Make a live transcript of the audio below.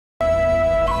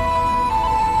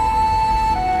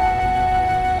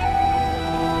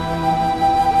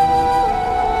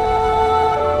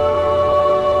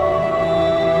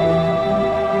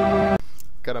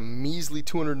a measly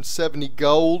 270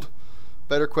 gold.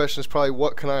 Better question is probably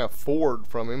what can I afford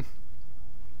from him?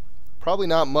 Probably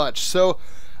not much. So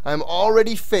I'm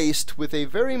already faced with a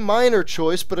very minor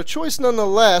choice, but a choice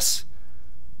nonetheless,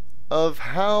 of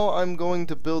how I'm going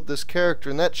to build this character.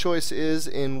 And that choice is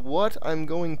in what I'm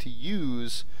going to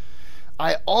use.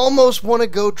 I almost want to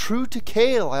go True to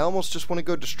Kale. I almost just want to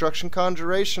go Destruction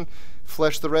Conjuration,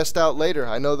 flesh the rest out later.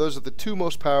 I know those are the two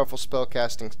most powerful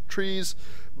spellcasting trees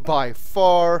by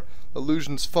far.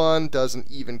 Illusion's fun, doesn't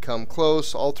even come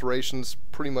close. Alteration's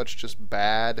pretty much just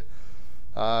bad.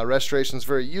 Restoration's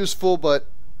very useful, but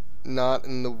not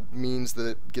in the means that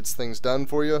it gets things done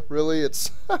for you, really.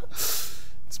 It's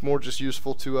it's more just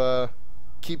useful to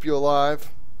keep you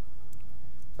alive,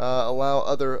 allow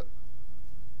other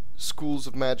schools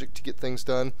of magic to get things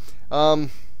done.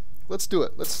 Let's do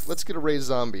it. Let's get a raised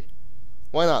zombie.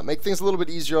 Why not? Make things a little bit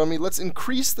easier on me. Let's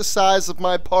increase the size of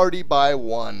my party by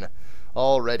 1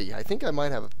 already. I think I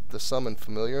might have the summon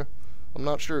familiar. I'm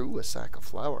not sure. Ooh, a sack of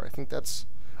flour. I think that's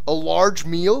a large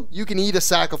meal. You can eat a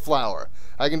sack of flour.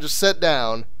 I can just sit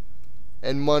down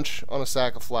and munch on a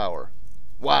sack of flour.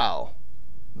 Wow.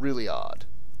 Really odd.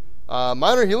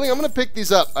 Minor healing. I'm going to pick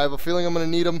these up. I have a feeling I'm going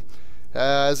to need them.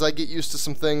 As I get used to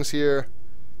some things here,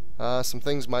 some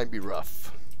things might be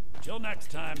rough. Till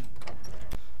next time.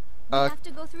 We have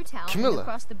to go through town and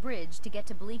across the bridge to get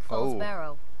to Bleak Falls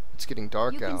Barrow. It's getting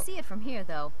dark out. You can see it from here,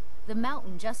 though. The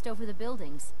mountain just over the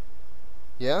buildings.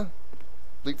 Yeah?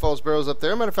 Bleak Falls Barrow's up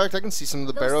there. Matter of fact, I can see some of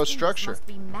the barrow structure. Must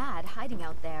be mad hiding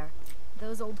out there.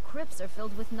 Those old crypts are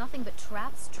filled with nothing but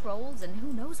traps, trolls, and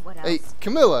who knows what else. Hey,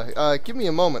 Camilla, give me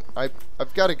a moment.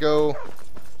 I've got to go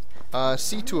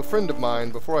see to a friend of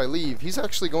mine before I leave. He's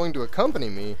actually going to accompany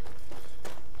me,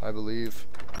 I believe.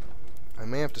 I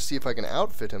may have to see if I can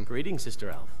outfit him. Greetings, Sister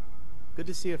Elf. Good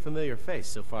to see a familiar face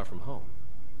so far from home.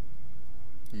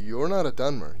 You're not a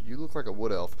Dunmer. You look like a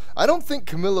wood elf. I don't think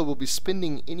Camilla will be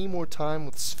spending any more time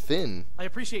with Sven. I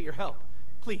appreciate your help.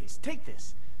 Please, take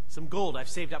this. Some gold I've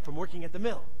saved up from working at the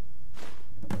mill.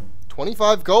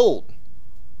 25 gold.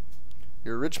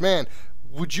 You're a rich man.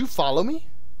 Would you follow me,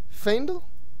 Faendal?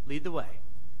 Lead the way.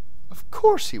 Of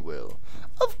course he will.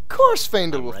 Of course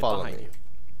Faendal will follow me.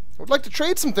 I would like to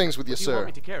trade some things with you, sir. What do you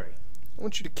want me to carry? I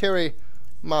want you to carry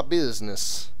my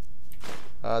business.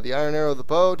 The iron arrow, the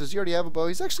bow. Does he already have a bow?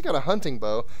 He's actually got a hunting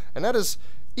bow, and that is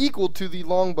equal to the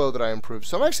long bow that I improved.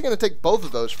 So I'm actually going to take both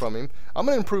of those from him. I'm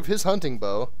going to improve his hunting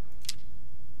bow.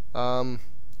 And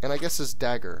I guess his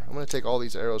dagger. I'm going to take all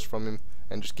these arrows from him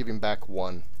and just give him back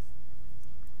 1.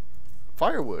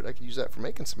 Firewood. I could use that for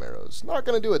making some arrows. Not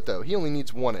going to do it, though. He only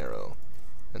needs 1 arrow.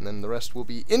 And then the rest will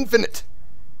be infinite.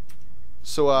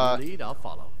 So, lead, I'll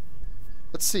follow.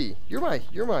 Let's see. You're my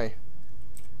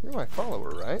follower,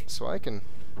 right? So I can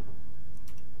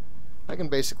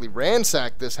basically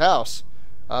ransack this house.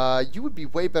 You would be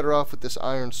way better off with this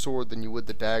iron sword than you would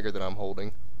the dagger that I'm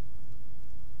holding.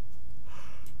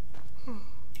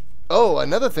 Oh,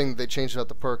 another thing that they changed about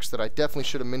the perks that I definitely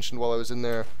should have mentioned while I was in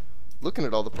there looking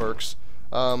at all the perks.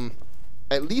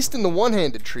 At least in the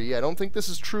one-handed tree, I don't think this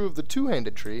is true of the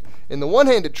two-handed tree. In the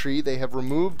one-handed tree, they have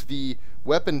removed the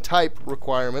weapon type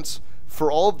requirements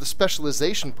for all of the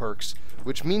specialization perks,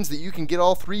 which means that you can get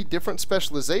all 3 different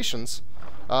specializations.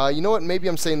 You know what? Maybe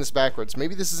I'm saying this backwards.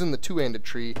 Maybe this is in the two-handed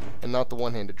tree and not the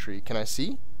one-handed tree. Can I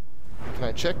see? Can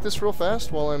I check this real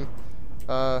fast while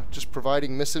I'm just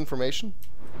providing misinformation?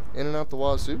 In and out the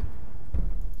wazoo.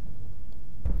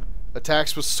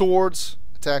 Attacks with swords,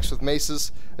 attacks with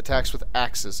maces, attacks with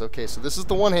axes. Okay, so this is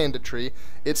the one-handed tree.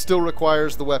 It still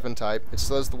requires the weapon type. It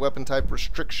still has the weapon type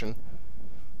restriction.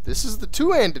 This is the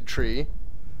two-handed tree.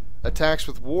 Attacks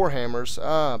with warhammers.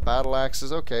 Battle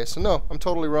axes. Okay, so no, I'm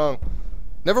totally wrong.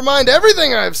 Never mind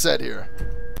everything I've said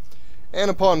here. And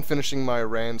upon finishing my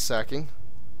ransacking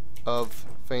of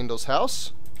Faendal's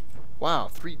house, wow,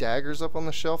 3 daggers up on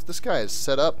the shelf. This guy is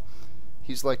set up.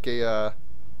 He's like a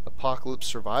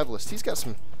apocalypse survivalist. He's got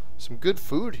some good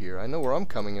food here. I know where I'm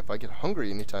coming if I get hungry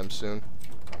anytime soon.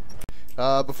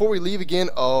 Before we leave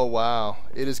again, oh wow,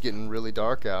 it is getting really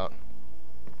dark out.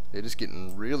 It is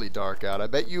getting really dark out. I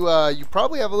bet you you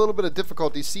probably have a little bit of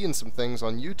difficulty seeing some things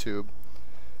on YouTube.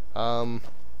 I'm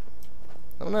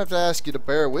gonna have to ask you to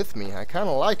bear with me. I kind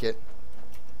of like it.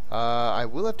 I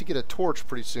will have to get a torch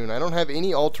pretty soon. I don't have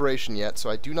any alteration yet, so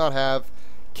I do not have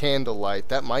candlelight.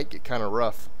 That might get kind of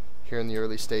rough here in the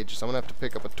early stages. I'm gonna have to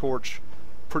pick up a torch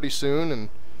pretty soon, and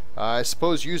I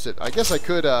suppose use it. I guess I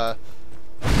could get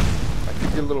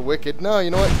a little wicked. No,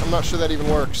 you know what? I'm not sure that even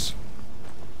works.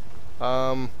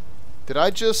 Did I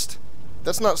just...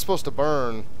 That's not supposed to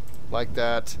burn like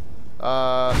that.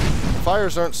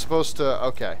 fires aren't supposed to...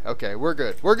 Okay, okay, we're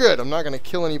good. We're good. I'm not going to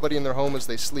kill anybody in their home as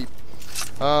they sleep.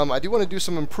 I do want to do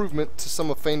some improvement to some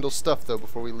of Faendal's stuff, though,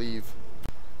 before we leave.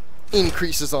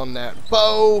 Increases on that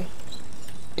bow.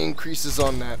 Increases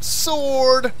on that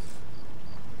sword.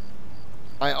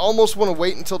 I almost want to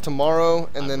wait until tomorrow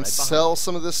and then sell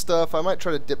some of this stuff. I might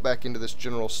try to dip back into this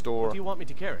general store. What do you want me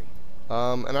to carry?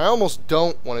 And I almost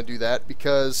don't want to do that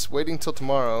because waiting till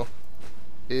tomorrow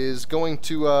is going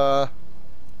to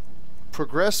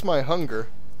progress my hunger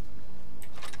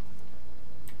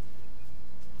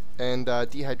and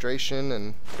dehydration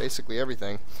and basically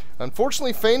everything.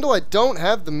 Unfortunately, Faendal, I don't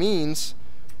have the means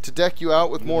to deck you out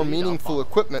with more meaningful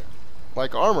equipment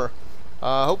like armor.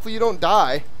 Hopefully you don't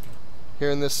die here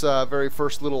in this very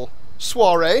first little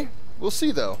soiree. We'll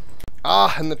see though.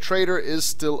 Ah, and the trader is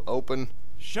still open.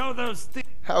 Show those things.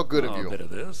 How good of you. A bit of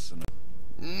this and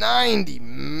 90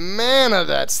 mana,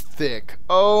 that's thick.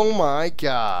 Oh my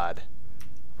god.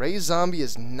 Raise Zombie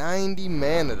is 90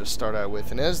 mana to start out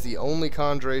with, and as the only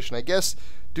conjuration, I guess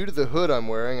due to the hood I'm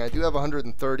wearing, I do have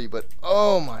 130, but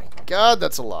oh my god,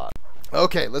 that's a lot.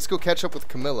 Okay, let's go catch up with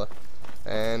Camilla.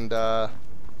 And, oh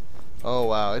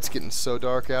wow, it's getting so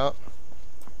dark out.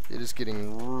 It is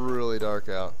getting really dark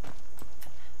out.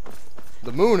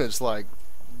 The moon is like,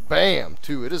 bam,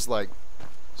 too. It is like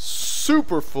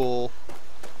super full.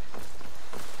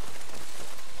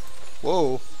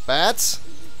 Whoa, bats?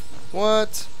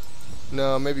 What?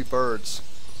 No, maybe birds.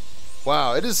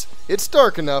 Wow, it's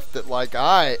dark enough that like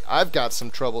I've got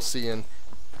some trouble seeing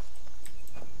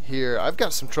here. I've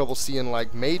got some trouble seeing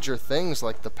like major things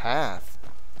like the path.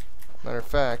 Matter of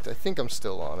fact, I think I'm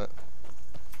still on it.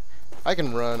 I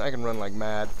can run like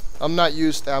mad. I'm not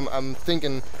used to, I'm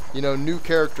thinking, you know, new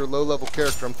character, low level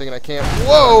character, I'm thinking I can't.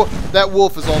 Whoa! That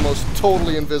wolf is almost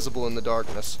totally invisible in the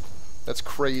darkness. That's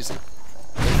crazy.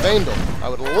 And Faendal, I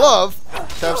would love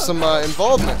to have some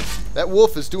involvement. That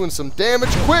wolf is doing some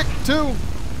damage quick, too.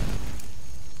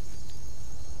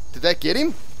 Did that get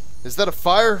him? Is that a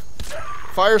fire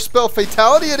spell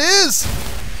fatality? It is!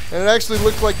 And it actually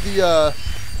looked like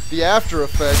the after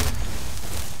effect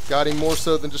got him more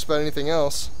so than just about anything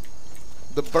else.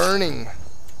 The burning.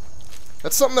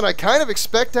 That's something that I kind of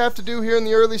expect to have to do here in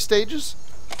the early stages.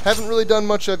 Haven't really done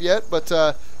much of yet, but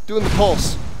doing the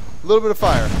pulse. A little bit of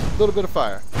fire, a little bit of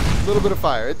fire, a little bit of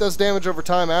fire. It does damage over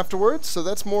time afterwards, so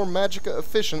that's more magicka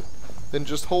efficient than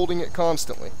just holding it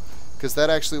constantly. Because that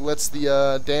actually lets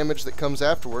the damage that comes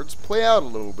afterwards play out a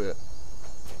little bit.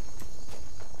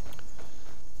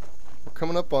 We're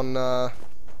coming up on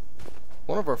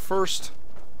one of our first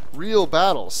real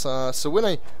battles. So when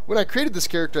I created this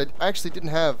character, I actually didn't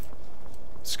have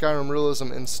Skyrim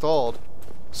Realism installed.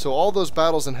 So all those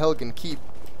battles in Helgen Keep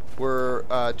were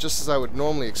just as I would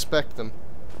normally expect them,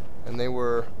 and they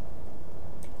were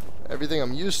everything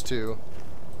I'm used to.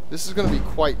 This is going to be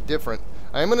quite different.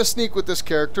 I am going to sneak with this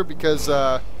character because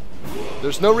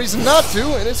there's no reason not to,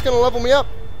 and it's going to level me up.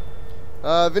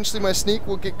 Eventually my sneak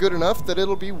will get good enough that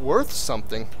it'll be worth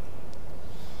something.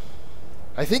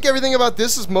 I think everything about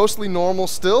this is mostly normal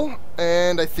still,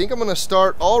 and I think I'm going to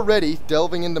start already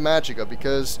delving into magicka,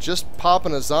 because just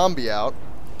popping a zombie out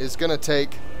is going to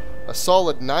take a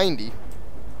solid 90,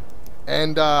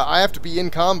 and I have to be in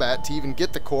combat to even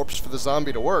get the corpse for the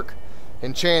zombie to work.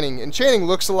 Enchanting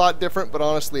looks a lot different, but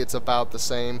honestly it's about the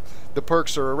same. The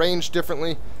perks are arranged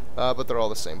differently, but they're all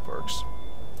the same perks.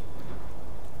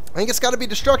 I think it's got to be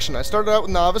Destruction. I started out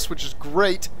with Novice, which is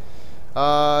great. Do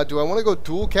I want to go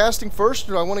dual casting first,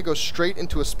 or do I want to go straight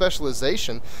into a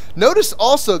specialization? Notice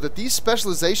also that these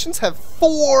specializations have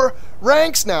 4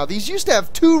 ranks now. These used to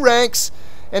have 2 ranks,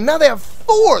 and now they have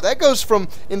 4. That goes from,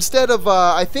 instead of,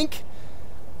 I think,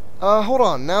 hold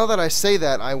on. Now that I say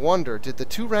that, I wonder, did the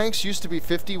 2 ranks used to be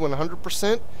 50,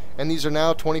 100%, and these are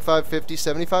now 25, 50,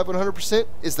 75, 100%?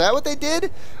 Is that what they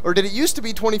did? Or did it used to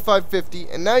be 25, 50,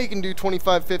 and now you can do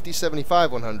 25, 50,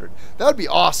 75, 100? That would be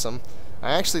awesome.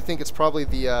 I actually think it's probably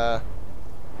the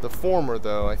former,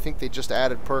 though. I think they just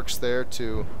added perks there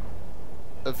to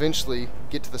eventually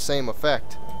get to the same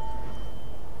effect.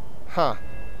 Huh.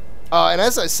 And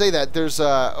as I say that, there's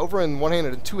over in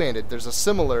one-handed and two-handed, there's a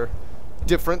similar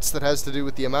difference that has to do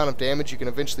with the amount of damage you can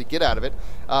eventually get out of it.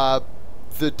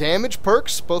 The damage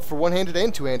perks, both for one-handed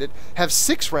and two-handed, have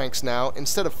 6 ranks now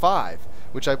instead of 5,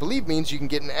 which I believe means you can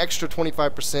get an extra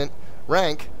 25%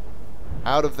 rank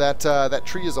out of that that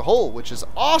tree as a whole, which is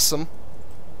awesome.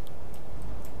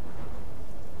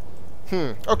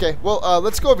 Okay, well,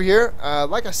 let's go over here.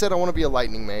 Like I said, I want to be a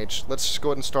lightning mage. Let's just go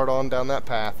ahead and start on down that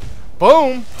path.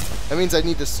 Boom! That means I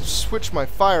need to switch my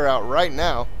fire out right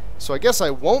now. So I guess I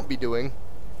won't be doing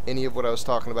any of what I was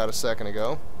talking about a second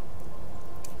ago.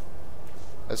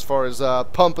 as far as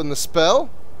pumping the spell.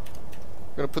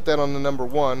 We're going to put that on the number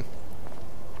 1.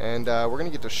 And we're going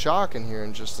to get to shock in here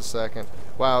in just a second.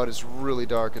 Wow, it is really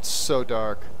dark. It's so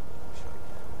dark.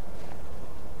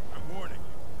 I'm warning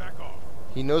you. Back off.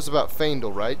 He knows about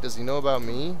Faendal, right? Does he know about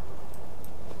me?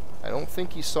 I don't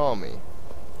think he saw me.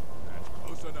 That's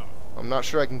close enough. I'm not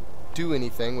sure I can do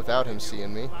anything without him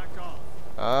seeing me. Back off.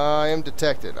 I am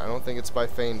detected. I don't think it's by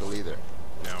Faendal either.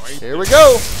 Now ain't Here we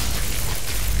go!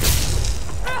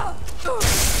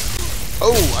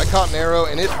 Oh, I caught an arrow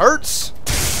and it hurts!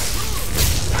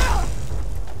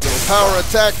 Little power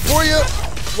attack for you!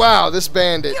 Wow, this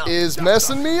bandit is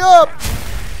messing me up!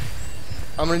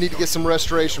 I'm gonna need to get some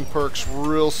restoration perks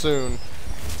real soon.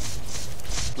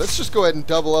 Let's just go ahead and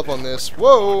double up on this.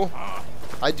 Whoa!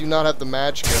 I do not have the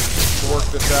magicka to work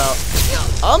this out.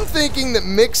 I'm thinking that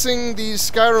mixing these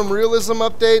Skyrim Realism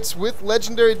updates with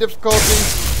legendary difficulty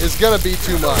is gonna be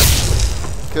too much.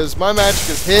 Because my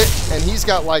magicka's hit, and he's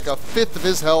got like a 1/5 of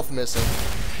his health missing.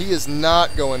 He is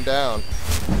not going down.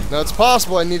 Now it's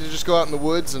possible I need to just go out in the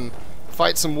woods and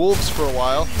fight some wolves for a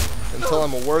while until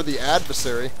I'm a worthy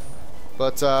adversary.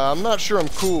 But I'm not sure I'm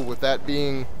cool with that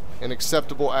being an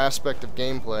acceptable aspect of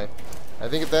gameplay. I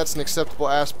think if that's an acceptable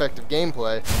aspect of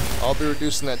gameplay, I'll be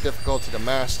reducing that difficulty to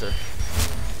master.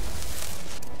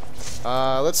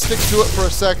 Let's stick to it for a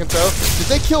second, though. Did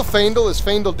they kill Faendal? Is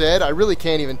Faendal dead? I really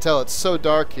can't even tell. It's so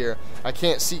dark here. I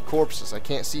can't see corpses. I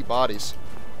can't see bodies.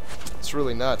 It's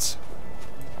really nuts.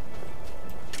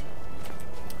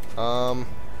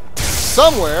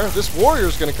 Somewhere, this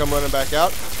warrior's going to come running back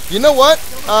out. You know what?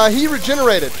 He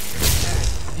regenerated.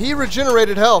 He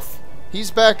regenerated health. He's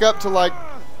back up to, like,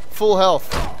 full health.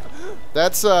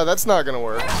 That's not going to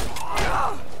work.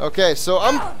 Okay, so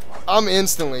I'm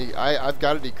instantly, I've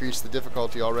got to decrease the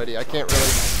difficulty already. I can't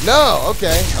really, no,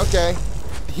 okay.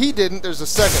 He didn't, there's a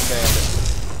second bandit.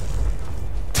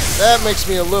 That makes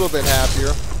me a little bit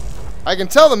happier. I can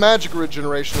tell the magic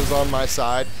regeneration is on my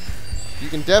side. You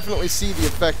can definitely see the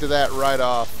effect of that right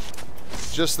off.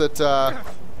 Just that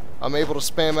I'm able to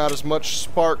spam out as much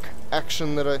spark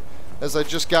action as I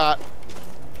just got.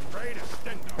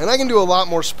 And I can do a lot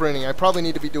more sprinting. I probably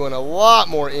need to be doing a lot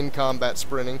more in-combat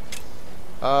sprinting.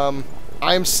 I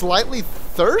am slightly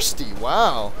thirsty.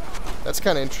 Wow. That's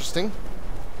kind of interesting.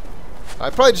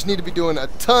 I probably just need to be doing a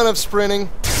ton of sprinting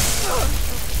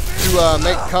to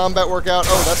make combat work out.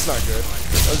 Oh, that's not good.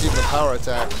 That was even a power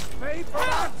attack.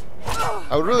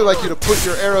 I would really like you to put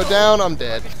your arrow down. I'm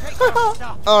dead.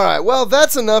 Alright, well,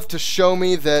 that's enough to show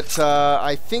me that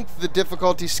I think the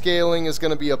difficulty scaling is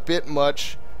going to be a bit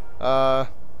much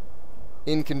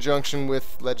in conjunction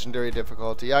with legendary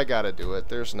difficulty. I gotta do it.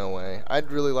 There's no way. I'd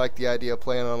really like the idea of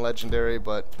playing on legendary,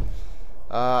 but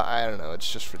I don't know.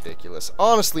 It's just ridiculous.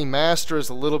 Honestly, master is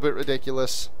a little bit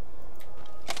ridiculous.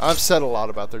 I've said a lot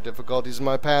about their difficulties in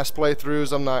my past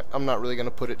playthroughs. I'm not really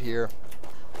gonna put it here.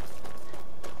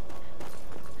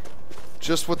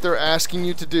 Just what they're asking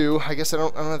you to do. I guess I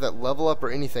don't have that level up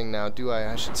or anything now, do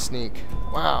I? I should sneak.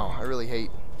 Wow, I really hate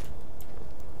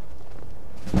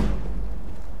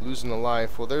losing a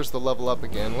life. Well, there's the level up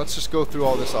again. Let's just go through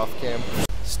all this off cam.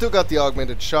 Still got the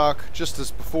augmented shock, just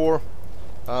as before.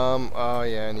 Oh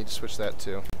yeah, I need to switch that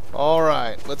too.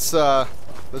 Alright, let's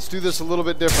do this a little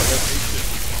bit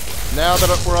differently. Now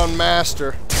that we're on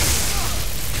master,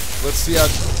 let's see how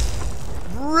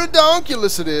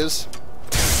redonkulous it is.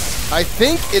 I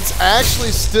think it's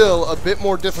actually still a bit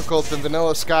more difficult than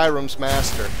vanilla Skyrim's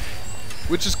master,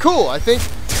 which is cool. I think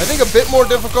a bit more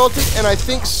difficulty, and I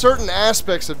think certain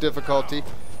aspects of difficulty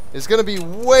is going to be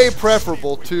way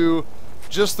preferable to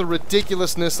just the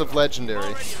ridiculousness of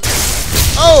legendary.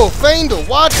 Oh, Faendal,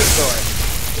 watch it,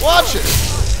 boy. Watch it.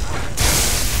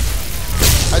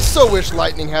 I so wish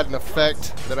lightning had an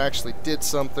effect that actually did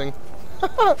something.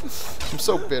 I'm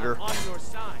so bitter.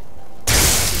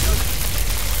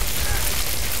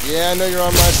 Yeah, I know you're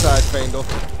on my side, Faendal.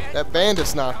 That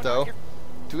bandit's not, though.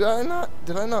 Did I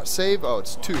not save? Oh,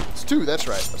 it's 2. It's 2, that's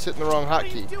right. I was hitting the wrong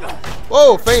hotkey.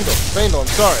 Whoa, Faendal, I'm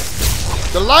sorry.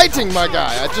 The lighting, my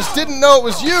guy. I just didn't know it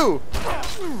was you.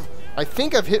 I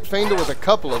think I've hit Faendal with a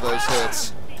couple of those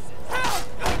hits.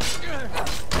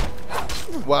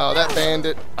 Wow, that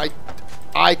bandit.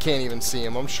 I can't even see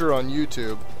him. I'm sure on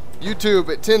YouTube. YouTube,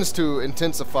 it tends to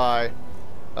intensify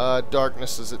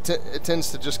darknesses. It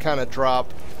tends to just kind of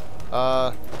drop,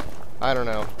 I don't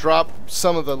know, drop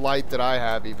some of the light that I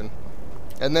have even.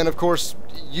 And then, of course,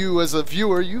 you as a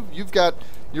viewer, you've got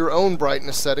your own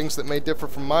brightness settings that may differ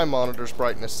from my monitor's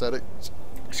brightness settings.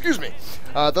 Excuse me.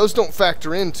 Those don't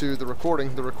factor into the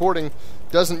recording. The recording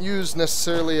doesn't use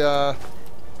necessarily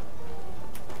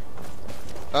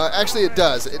Actually, it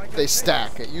does. They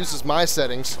stack. It uses my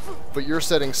settings, but your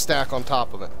settings stack on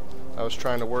top of it. I was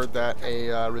trying to word that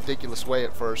a ridiculous way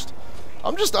at first.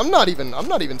 I'm not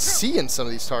even seeing some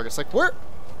of these targets. Like,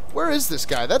 where is this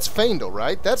guy? That's Quenthel,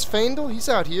 right? That's Quenthel. He's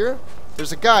out here.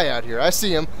 There's a guy out here. I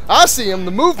see him. I see him.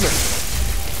 The movement.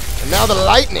 And now the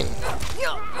lightning.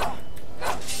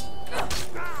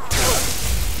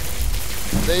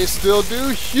 They still do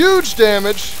huge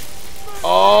damage.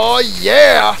 Oh,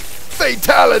 yeah.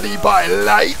 Fatality by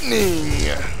lightning.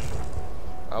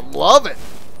 I love it.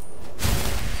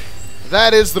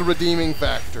 That is the redeeming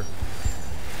factor.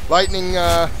 Lightning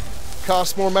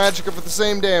costs more magicka for the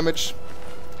same damage.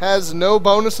 Has no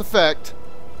bonus effect.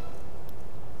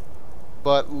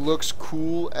 But looks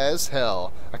cool as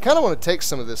hell. I kind of want to take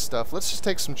some of this stuff. Let's just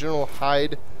take some general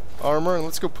hide armor and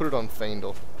let's go put it on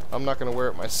Quenthel. I'm not going to wear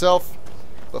it myself,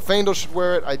 but Quenthel should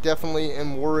wear it. I definitely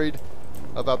am worried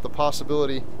about the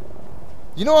possibility.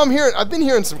 You know, I've been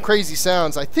hearing some crazy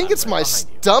sounds. I think it's my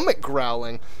stomach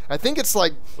growling. I think it's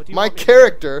like my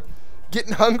character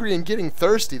getting hungry and getting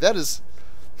thirsty. That's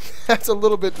a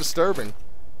little bit disturbing.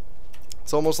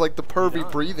 It's almost like the pervy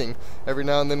breathing every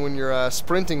now and then when you're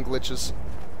sprinting glitches.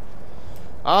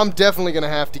 I'm definitely gonna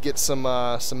have to get some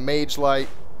mage light,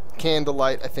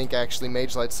 candlelight. I think actually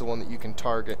mage light's the one that you can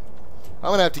target.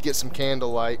 I'm gonna have to get some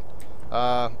candlelight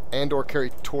and or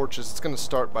carry torches. It's gonna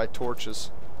start by torches.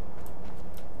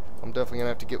 I'm definitely gonna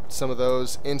have to get some of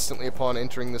those instantly upon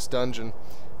entering this dungeon.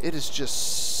 It is just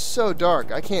so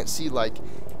dark. I can't see like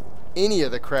any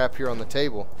of the crap here on the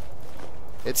table.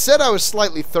 It said I was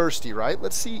slightly thirsty, right?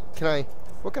 Let's see.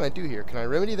 What can I do here? Can I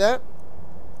remedy that?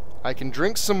 I can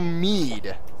drink some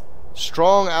mead.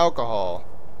 Strong alcohol.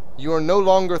 You are no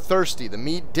longer thirsty. The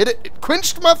mead did it. It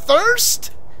quenched my thirst.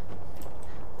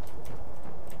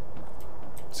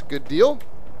 It's a good deal.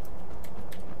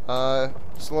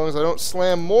 As long as I don't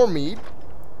slam more mead,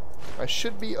 I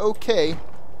should be okay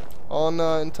on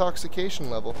intoxication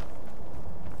level.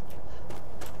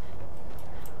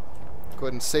 Go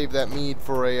ahead and save that mead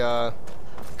for a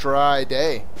dry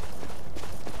day.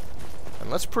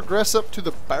 And let's progress up to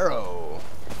the barrow.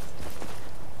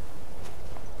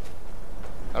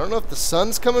 I don't know if the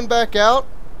sun's coming back out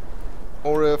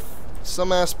or if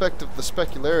some aspect of the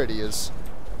specularity is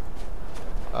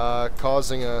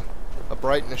causing a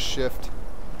brightness shift.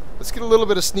 Let's get a little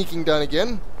bit of sneaking done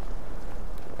again.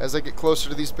 As I get closer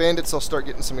to these bandits, I'll start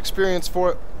getting some experience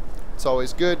for it. It's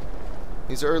always good.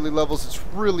 These early levels, it's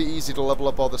really easy to level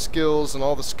up all the skills, and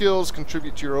all the skills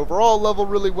contribute to your overall level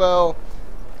really well,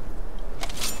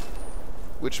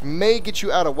 which may get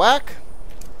you out of whack,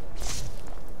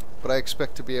 but I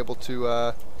expect to be able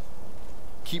to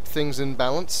keep things in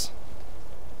balance.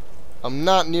 I'm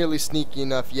not nearly sneaky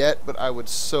enough yet, but I would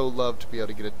so love to be able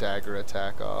to get a dagger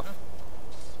attack off.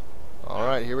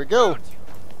 Alright, here we go.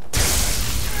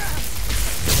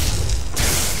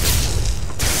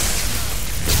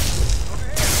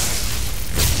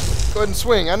 Go ahead and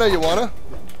swing. I know you wanna.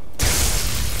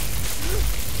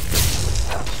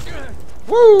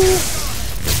 Woo!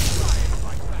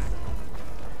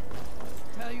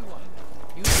 Tell you what,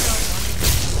 you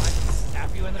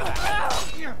stab you in the back.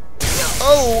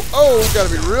 Oh, gotta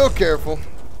be real careful.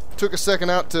 Took a second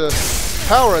out to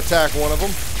power attack one of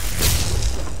them,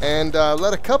 and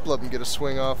let a couple of them get a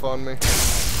swing off on me.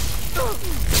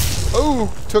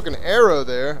 Oh, took an arrow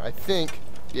there, I think.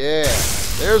 Yeah,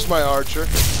 there's my archer.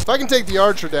 If I can take the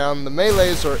archer down, the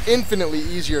melees are infinitely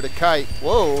easier to kite.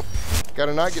 Whoa,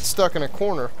 gotta not get stuck in a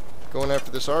corner going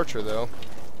after this archer, though.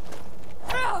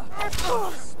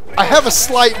 I have a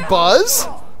slight buzz?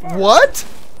 What?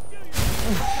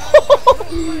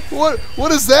 What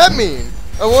does that mean?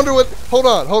 I wonder what... Hold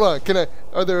on.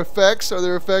 Are there effects? Are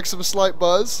there effects of a slight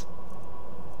buzz?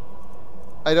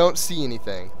 I don't see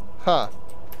anything. Huh.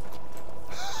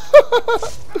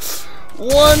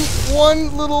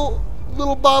 One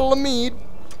little bottle of mead.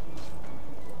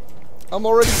 I'm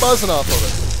already buzzing off of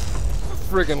it.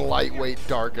 Friggin' lightweight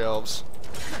dark elves.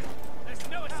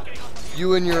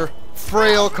 You and your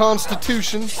frail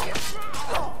constitution.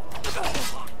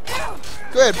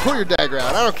 Go ahead, pull your dagger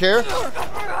out. I don't care.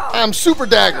 I'm super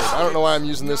daggered. I don't know why I'm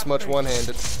using this much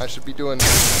one-handed. I should be doing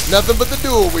nothing but the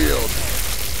dual wield.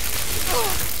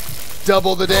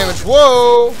 Double the damage.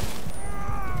 Whoa!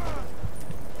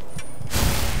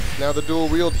 Now the dual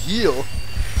wield heal.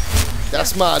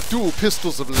 That's my dual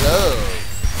pistols of love.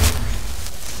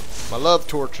 My love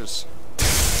torches.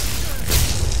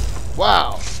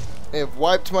 Wow. They have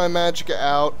wiped my magicka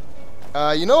out.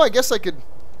 You know, I guess I could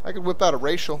whip out a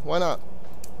racial. Why not?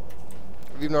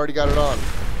 I've even already got it on.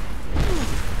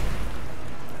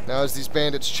 Now as these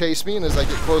bandits chase me, and as I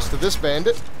get close to this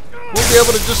bandit, we'll be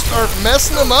able to just start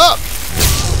messing them up.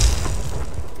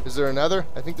 Is there another?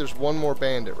 I think there's one more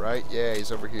bandit, right? Yeah,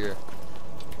 he's over here.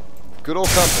 Good old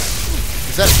compass.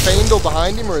 Is that Quenthel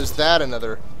behind him, or is that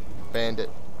another bandit?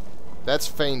 That's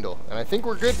Quenthel. And I think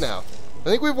we're good now. I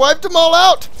think we've wiped them all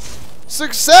out.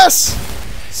 Success!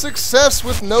 Success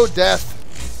with no death.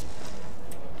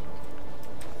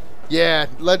 Yeah,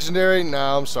 legendary?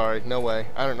 No, I'm sorry. No way.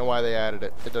 I don't know why they added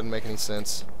it. It doesn't make any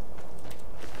sense.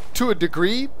 To a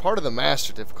degree, part of the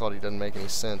master difficulty doesn't make any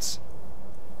sense.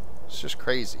 It's just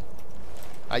crazy.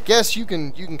 I guess you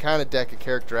can kind of deck a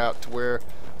character out to where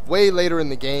way later in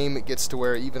the game it gets to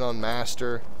where even on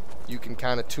master you can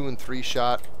kind of 2 and 3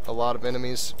 shot a lot of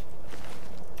enemies.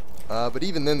 But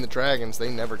even then the dragons, they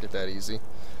never get that easy.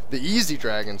 The easy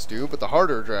dragons do, but the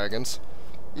harder dragons,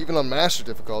 even on master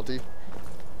difficulty,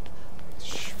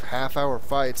 half-hour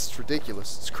fights, it's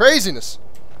ridiculous. It's craziness.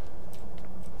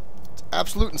 It's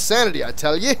absolute insanity, I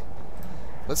tell you.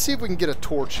 Let's see if we can get a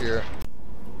torch here.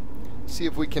 See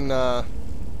if we can, I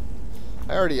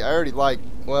already like,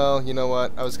 well, you know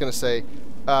what, I was gonna say,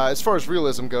 as far as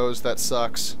realism goes, that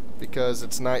sucks, because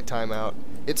it's nighttime out.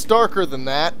 It's darker than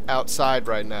that outside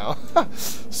right now.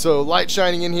 So light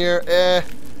shining in here,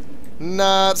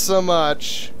 not so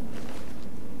much.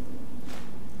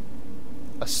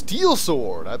 A steel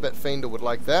sword. I bet Quenthel would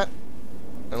like that.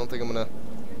 I don't think I'm gonna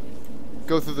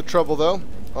go through the trouble though.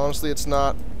 Honestly, it's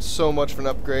not so much of an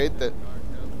upgrade that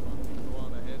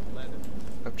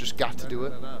I've just got to do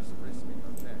it.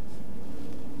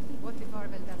 What if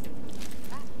Arbel does it?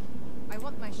 I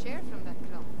want my share from that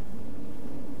club.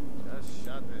 Just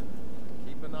shut it.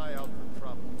 Keep an eye out for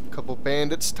trouble. A couple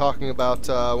bandits talking about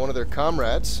one of their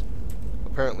comrades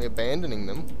apparently abandoning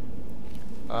them.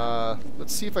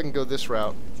 Let's see if I can go this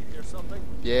route. Did you hear something?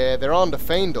 Yeah, they're on to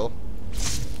Quenthel.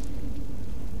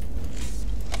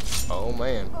 Oh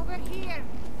man. Over here.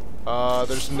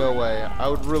 There's no way. I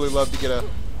would really love to get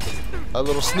a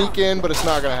little sneak in, but it's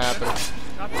not gonna happen.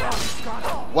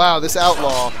 Wow, this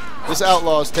outlaw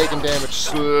is taking damage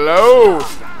slow.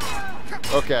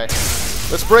 Okay,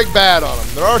 let's break bad on them.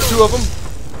 There are 2 of them.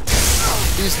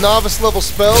 These novice level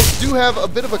spells do have a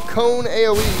bit of a cone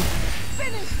AoE.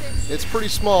 It's pretty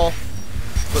small,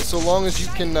 but so long as you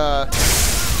can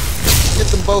get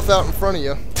them both out in front of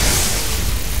you,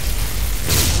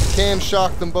 you can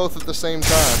shock them both at the same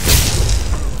time.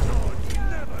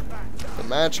 The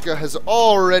magicka has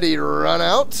already run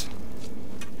out.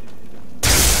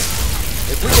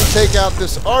 If we can take out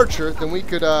this archer, then we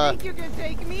could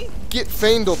get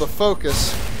Quenthel to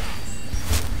focus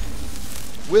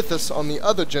with us on the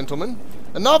other gentleman.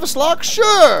 A novice lock?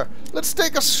 Sure! Let's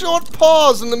take a short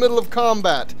pause in the middle of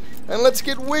combat, and let's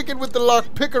get wicked with the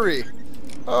lock pickery.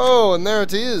 Oh, and there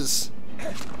it is.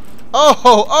 Oh,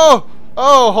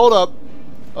 hold up.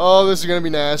 Oh, this is going to be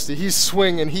nasty. He's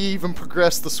swinging. He even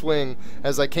progressed the swing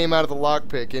as I came out of the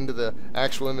lockpick into the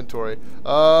actual inventory.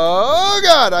 Oh,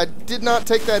 God, I did not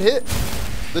take that hit.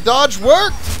 The dodge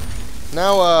worked.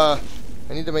 Now, I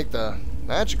need to make the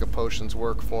magicka potions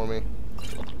work for me.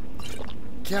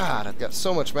 God, I've got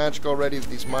so much magic already that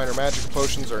these minor magic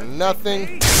potions are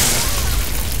nothing.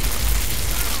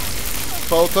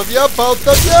 Both of ya, both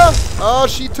of ya! Oh,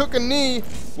 she took a knee.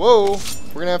 Whoa.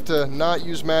 We're gonna have to not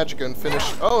use magicka and finish.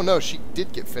 Oh, no, she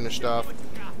did get finished off.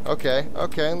 Okay,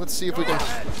 let's see if we can.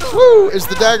 Woo! Is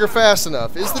the dagger fast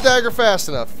enough? Is the dagger fast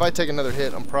enough? If I take another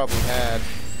hit, I'm probably had.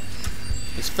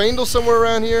 Is Quenthel somewhere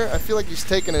around here? I feel like he's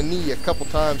taken a knee a couple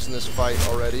times in this fight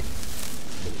already.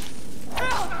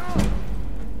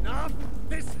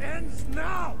 This ends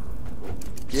now.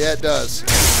 Yeah, it does.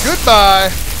 Goodbye.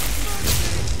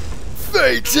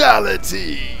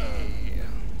 Fatality.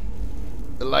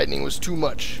 The lightning was too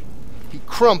much. He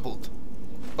crumbled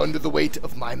under the weight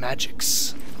of my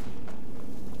magics.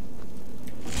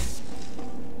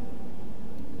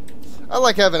 I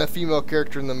like having a female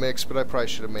character in the mix, but I probably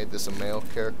should have made this a male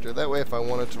character. That way if I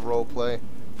wanted to roleplay,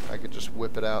 I could just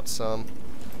whip it out some.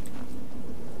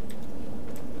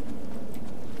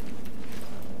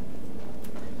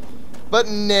 But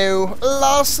no,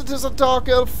 alas, it is a dark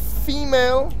elf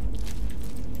female.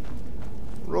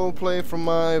 Roleplay from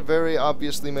my very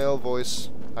obviously male voice.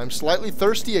 I'm slightly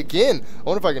thirsty again. I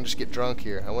wonder if I can just get drunk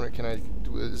here. I wonder,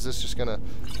 is this just gonna...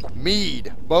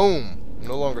 Mead. Boom. I'm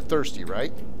no longer thirsty,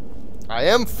 right? I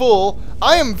am full.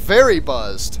 I am very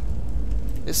buzzed.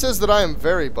 It says that I am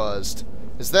very buzzed.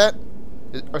 Is that...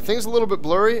 Are things a little bit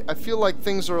blurry? I feel like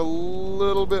things are a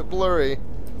little bit blurry.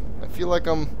 I feel like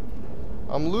I'm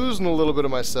losing a little bit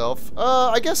of myself.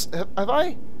 I guess, have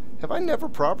I never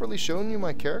properly shown you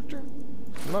my character?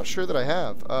 I'm not sure that I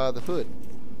have. The hood.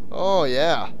 Oh,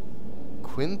 yeah.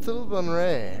 Quenthel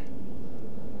Bonray.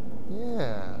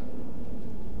 Yeah.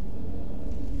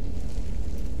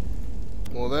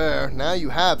 Well, there. Now you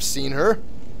have seen her.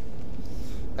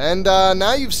 And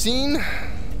now you've seen...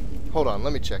 Hold on,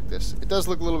 let me check this. It does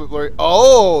look a little bit blurry.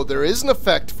 Oh, there is an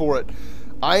effect for it.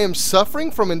 I am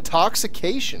suffering from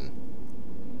intoxication.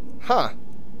 Huh.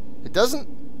 It doesn't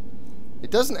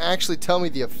actually tell me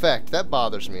the effect. That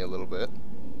bothers me a little bit.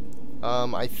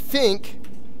 I think...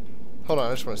 Hold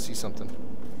on, I just want to see something.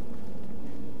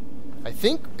 I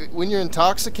think when you're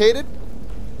intoxicated,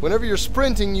 whenever you're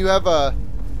sprinting, you have a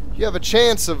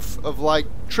chance of like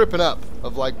tripping up,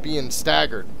 of like being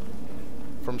staggered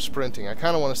from sprinting. I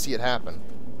kind of want to see it happen.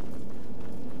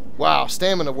 Wow,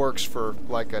 stamina works for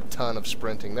like a ton of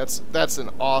sprinting. That's an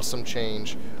awesome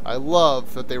change. I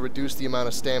love that they reduced the amount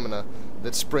of stamina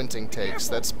that sprinting takes.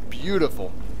 That's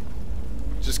beautiful.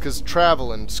 Just because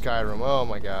travel in Skyrim, oh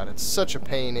my god, it's such a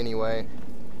pain anyway.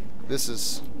 This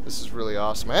is really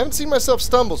awesome. I haven't seen myself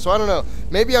stumble, so I don't know.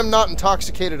 Maybe I'm not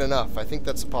intoxicated enough. I think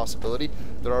that's a possibility.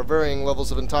 There are varying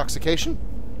levels of intoxication.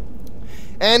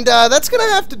 And that's going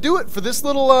to have to do it for this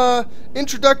little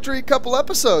introductory couple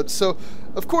episodes. So,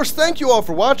 of course, thank you all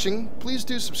for watching. Please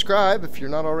do subscribe if you're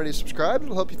not already subscribed.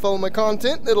 It'll help you follow my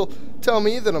content. It'll tell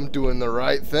me that I'm doing the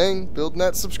right thing, building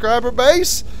that subscriber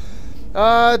base.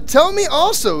 Tell me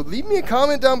also, leave me a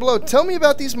comment down below. Tell me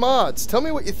about these mods. Tell me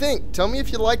what you think. Tell me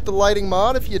if you like the lighting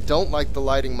mod, if you don't like the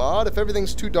lighting mod, if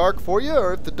everything's too dark for you,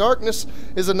 or if the darkness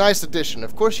is a nice addition.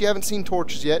 Of course, you haven't seen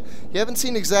torches yet. You haven't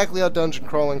seen exactly how dungeon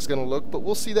crawling is going to look, but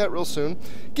we'll see that real soon.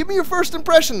 Give me your first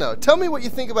impression, though. Tell me what you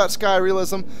think about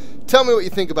SkyRealism. Tell me what you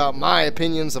think about my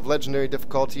opinions of legendary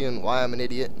difficulty and why I'm an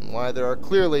idiot and why there are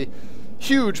clearly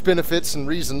huge benefits and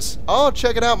reasons. Oh,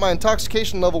 check it out, my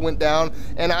intoxication level went down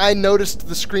and I noticed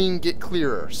the screen get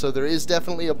clearer. So there is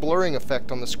definitely a blurring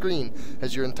effect on the screen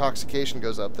as your intoxication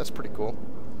goes up. That's pretty cool.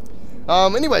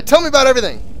 Anyway, tell me about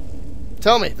everything.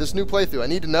 Tell me, this new playthrough. I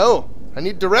need to know. I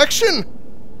need direction.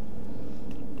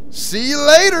 See you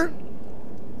later.